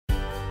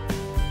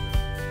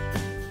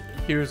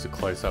Here is a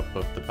close-up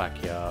of the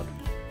backyard.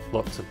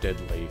 Lots of dead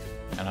leaf,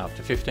 and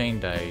after 15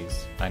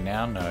 days, I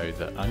now know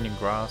that onion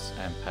grass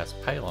and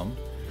paspalum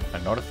are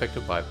not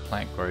affected by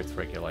plant growth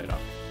regulator.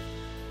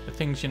 The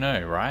things you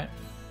know, right?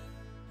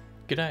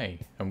 G'day,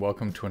 and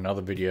welcome to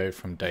another video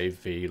from Dave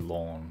V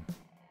Lawn.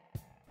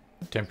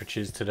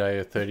 Temperatures today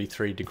are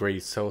 33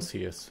 degrees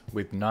Celsius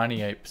with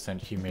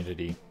 98%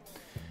 humidity.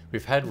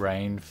 We've had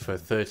rain for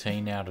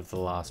 13 out of the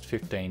last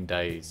 15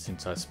 days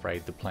since I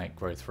sprayed the plant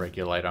growth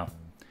regulator.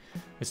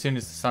 As soon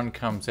as the sun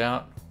comes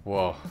out,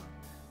 whoa,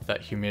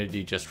 that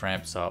humidity just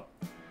ramps up.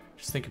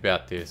 Just think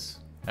about this,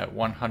 at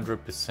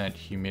 100%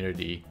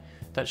 humidity,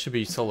 that should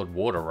be solid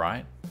water,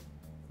 right?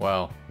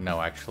 Well, no,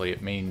 actually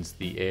it means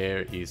the air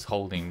is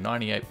holding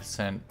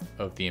 98%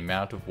 of the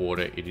amount of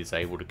water it is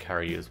able to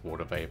carry as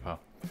water vapor.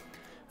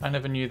 I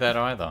never knew that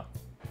either.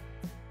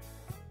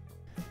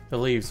 The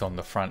leaves on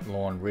the front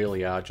lawn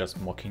really are just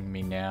mocking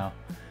me now.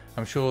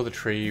 I'm sure the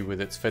tree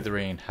with its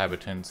feathery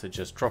inhabitants are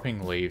just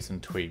dropping leaves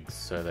and twigs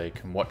so they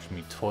can watch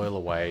me toil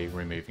away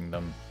removing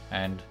them,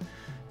 and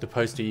the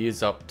postie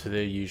is up to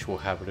their usual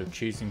habit of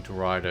choosing to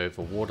ride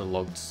over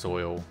waterlogged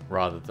soil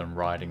rather than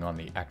riding on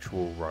the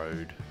actual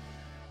road.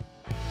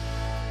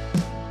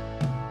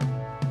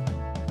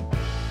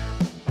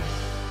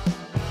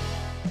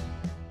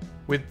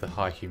 With the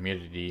high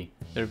humidity,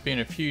 there have been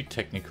a few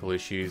technical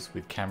issues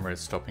with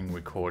cameras stopping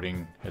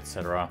recording,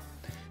 etc.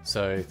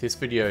 So this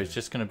video is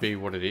just going to be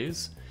what it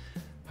is.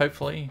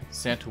 Hopefully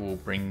Santa will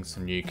bring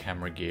some new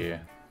camera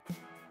gear.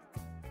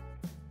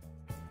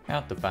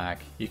 Out the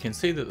back, you can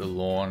see that the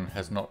lawn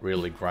has not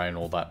really grown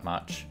all that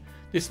much.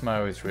 This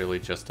mow is really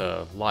just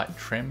a light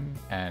trim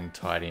and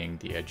tidying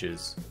the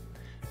edges.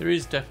 There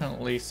is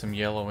definitely some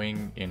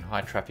yellowing in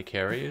high traffic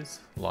areas,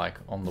 like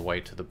on the way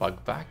to the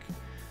bug back.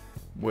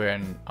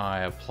 When I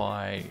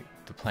apply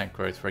the plant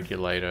growth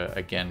regulator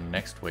again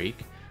next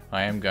week,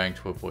 I am going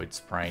to avoid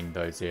spraying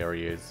those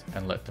areas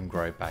and let them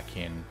grow back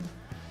in.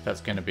 That's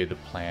going to be the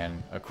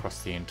plan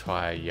across the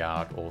entire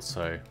yard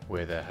also,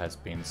 where there has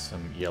been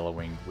some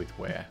yellowing with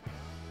wear.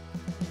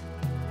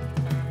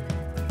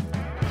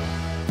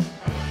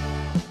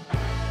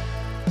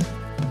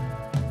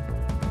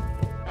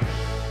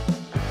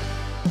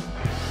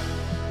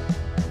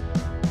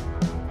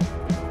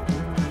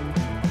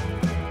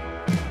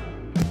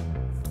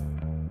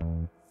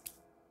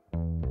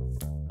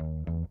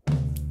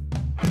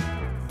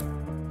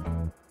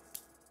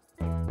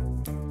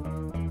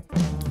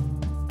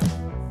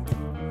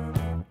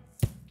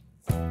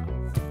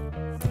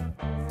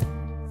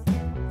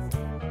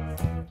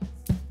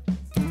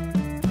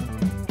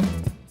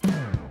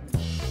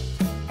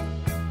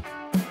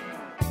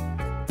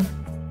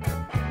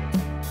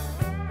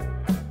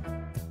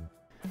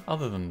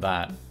 Other than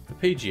that, the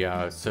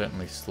PGR has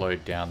certainly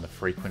slowed down the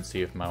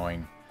frequency of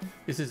mowing.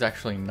 This is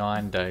actually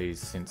 9 days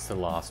since the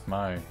last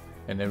mow,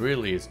 and there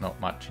really is not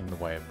much in the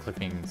way of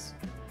clippings.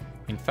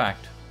 In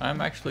fact, I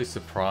am actually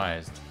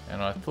surprised,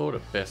 and I thought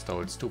at best I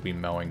would still be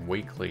mowing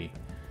weekly,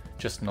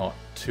 just not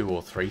 2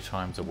 or 3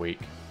 times a week.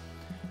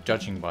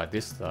 Judging by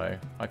this though,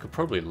 I could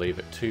probably leave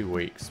it 2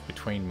 weeks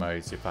between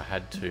mows if I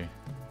had to.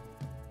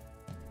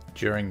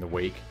 During the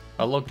week,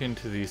 I logged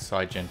into the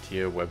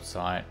Sygentia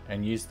website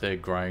and used their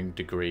growing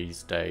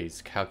degrees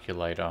days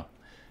calculator.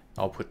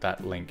 I'll put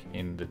that link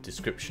in the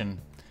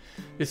description.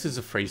 This is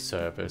a free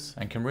service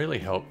and can really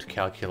help to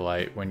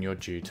calculate when you're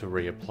due to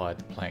reapply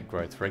the plant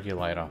growth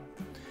regulator.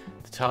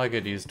 The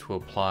target is to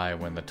apply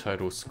when the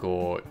total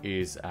score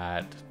is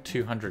at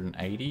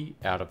 280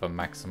 out of a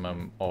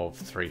maximum of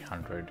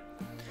 300.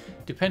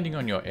 Depending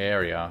on your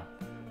area,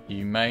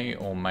 you may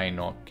or may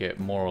not get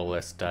more or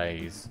less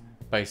days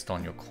based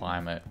on your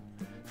climate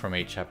from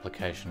each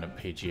application of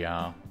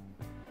PGR.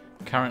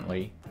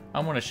 Currently,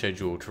 I'm on a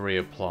schedule to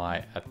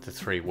reapply at the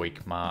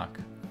 3-week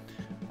mark.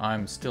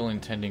 I'm still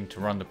intending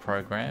to run the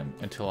program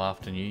until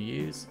after New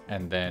Year's,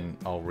 and then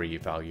I'll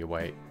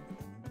reevaluate.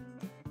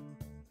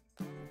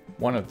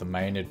 One of the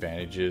main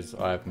advantages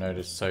I've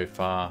noticed so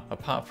far,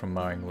 apart from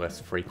mowing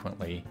less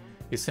frequently,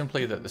 is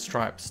simply that the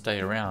stripes stay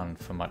around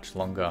for much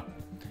longer.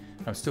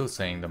 I'm still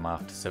seeing them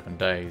after 7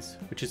 days,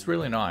 which is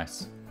really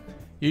nice.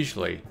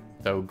 Usually,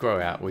 they will grow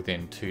out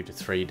within 2 to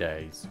 3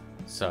 days,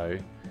 so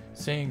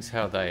seeing as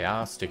how they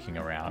are sticking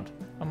around,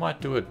 I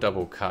might do a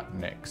double cut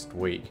next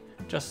week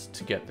just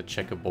to get the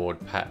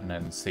checkerboard pattern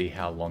and see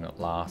how long it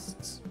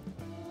lasts.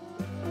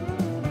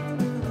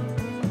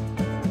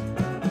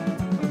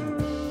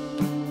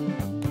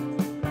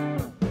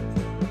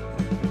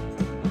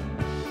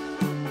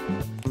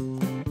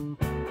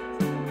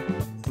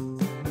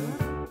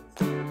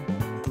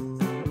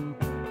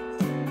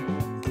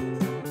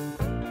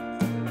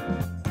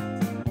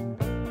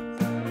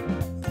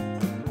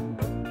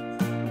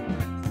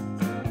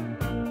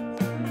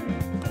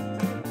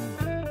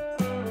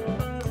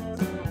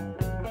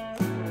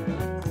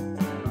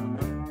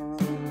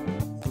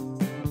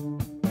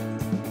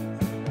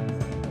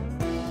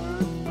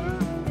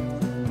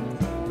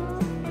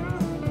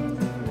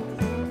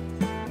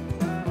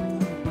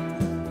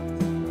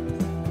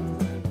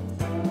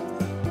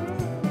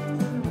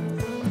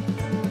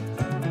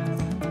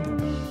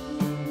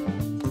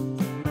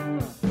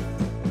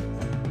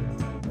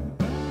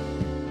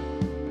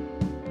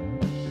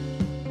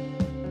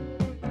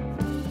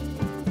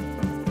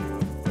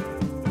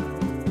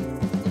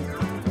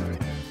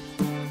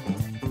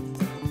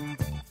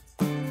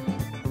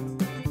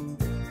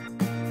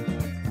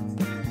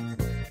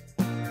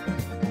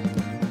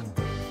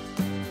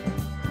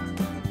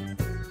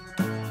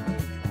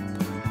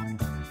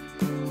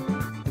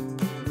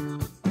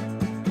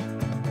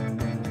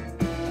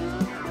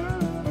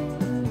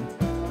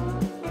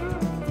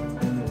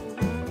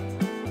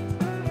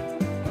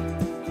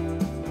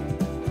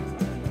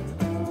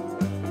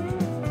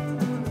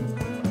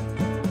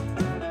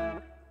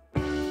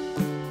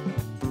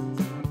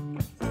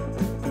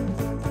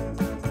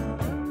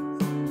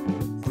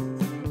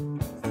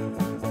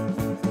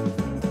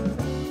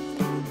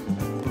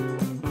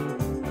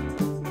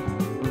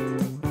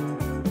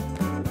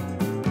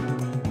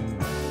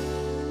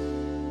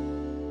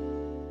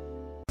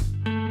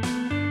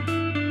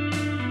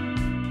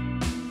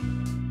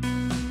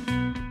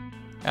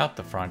 Out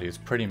the front is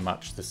pretty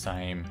much the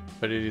same,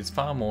 but it is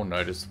far more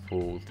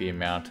noticeable the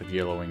amount of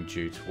yellowing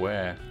due to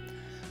wear.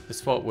 The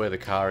spot where the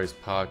car is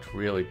parked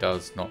really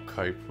does not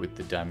cope with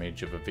the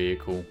damage of a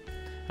vehicle.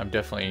 I'm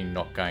definitely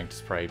not going to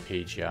spray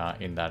PGR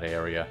in that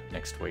area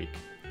next week.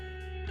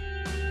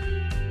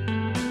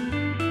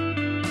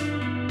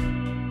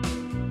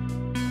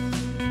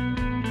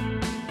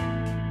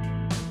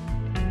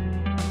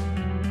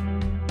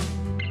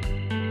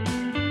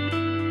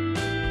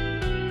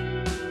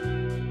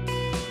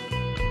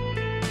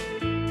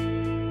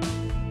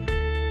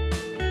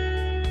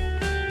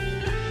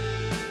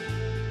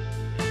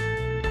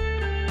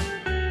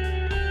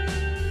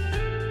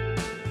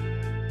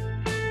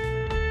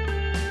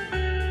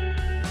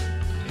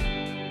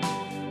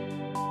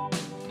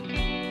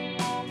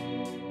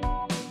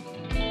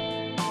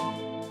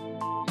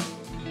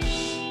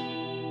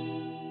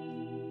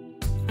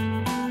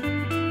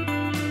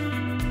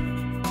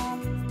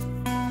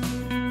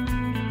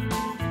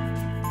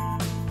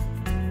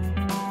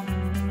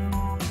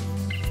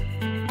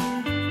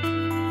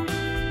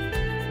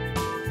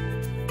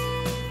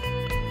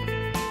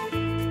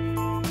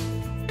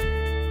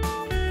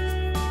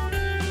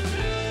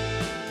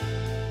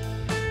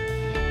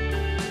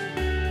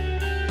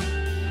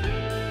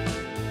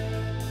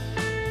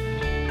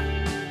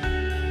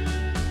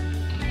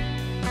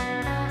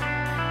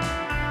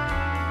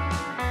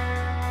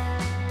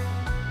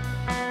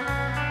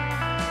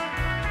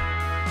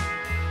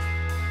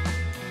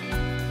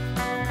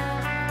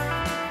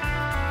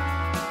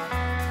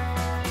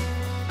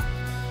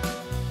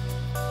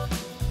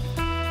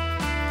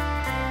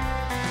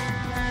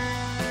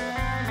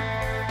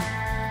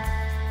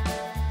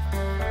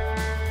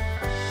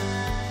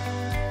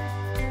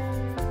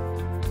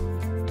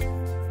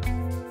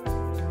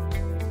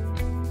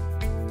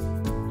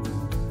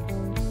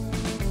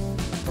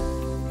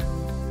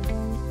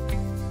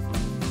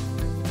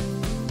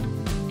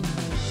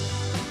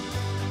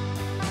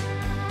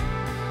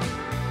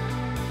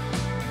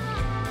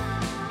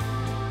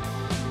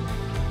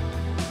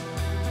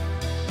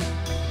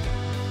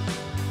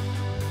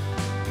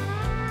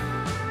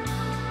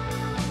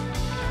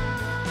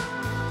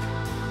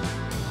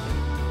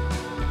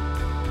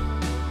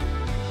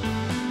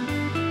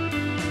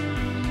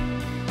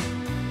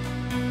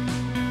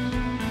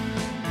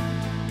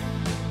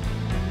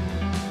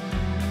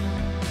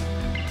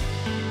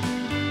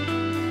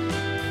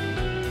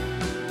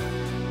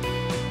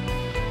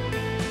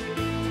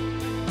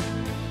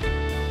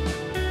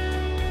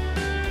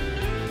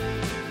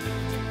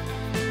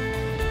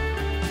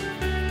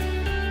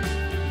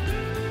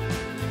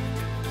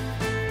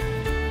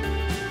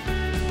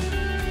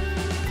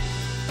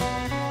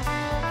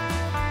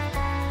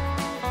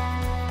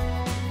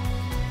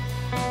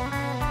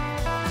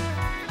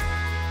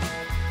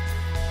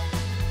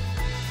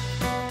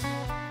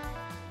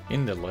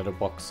 In the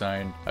letterbox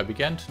zone, I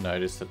began to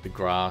notice that the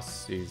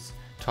grass is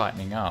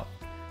tightening up.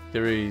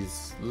 There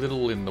is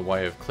little in the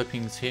way of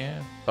clippings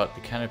here, but the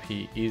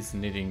canopy is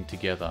knitting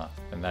together,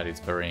 and that is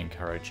very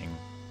encouraging.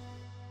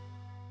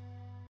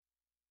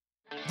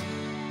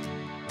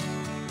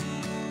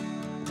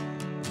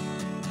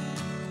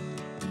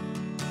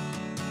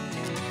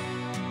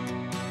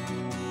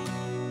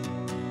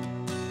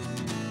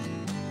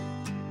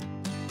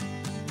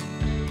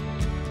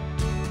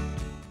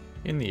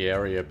 In the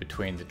area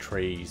between the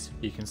trees,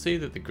 you can see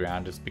that the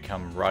ground has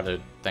become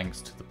rutted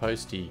thanks to the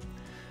postie.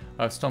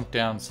 I've stomped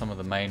down some of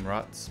the main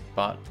ruts,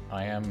 but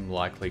I am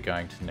likely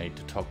going to need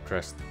to top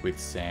dress with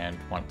sand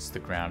once the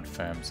ground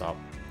firms up.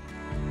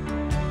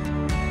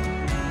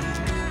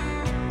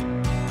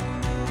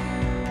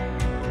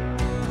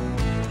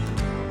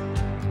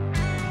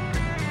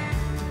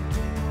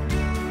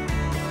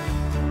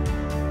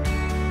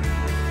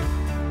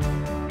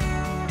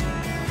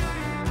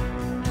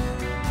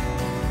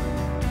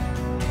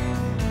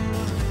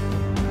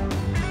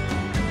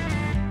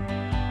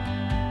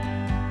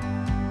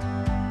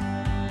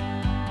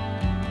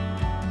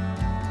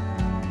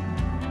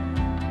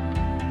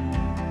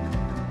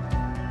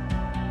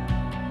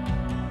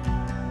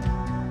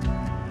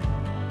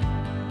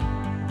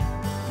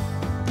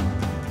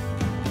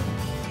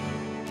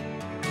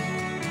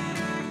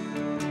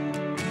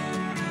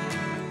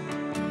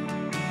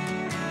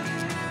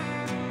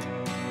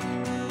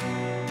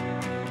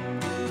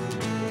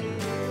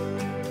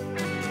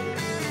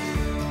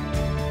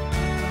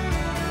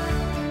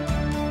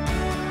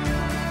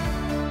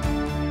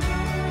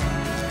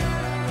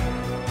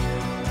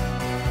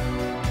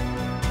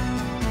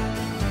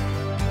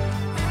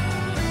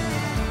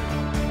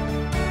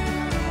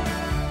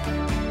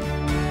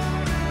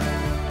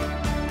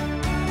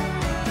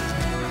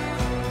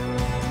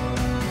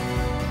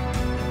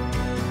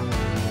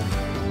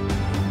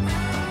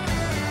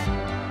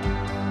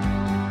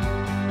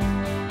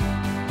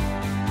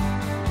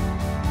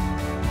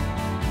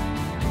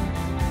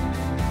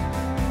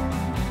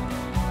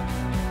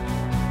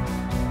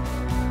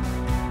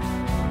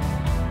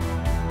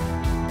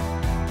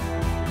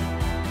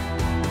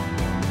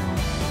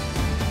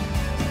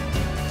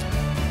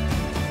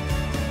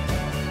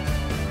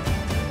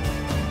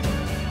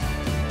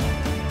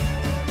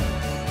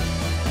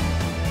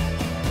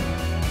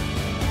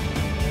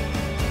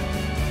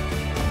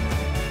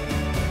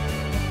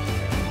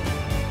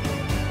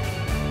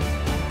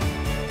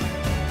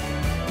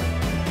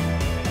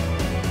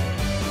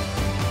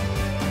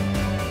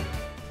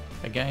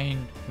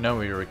 Again, no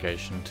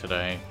irrigation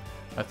today.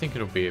 I think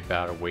it'll be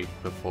about a week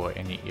before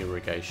any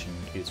irrigation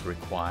is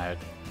required.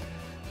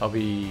 I'll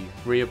be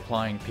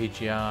reapplying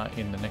PGR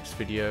in the next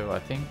video, I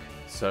think,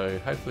 so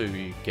hopefully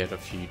we get a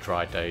few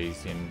dry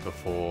days in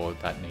before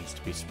that needs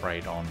to be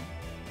sprayed on.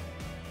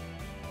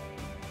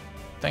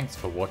 Thanks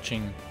for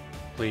watching.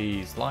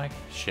 Please like,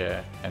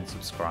 share and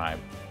subscribe.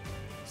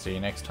 See you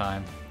next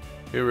time.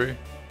 Hooroo!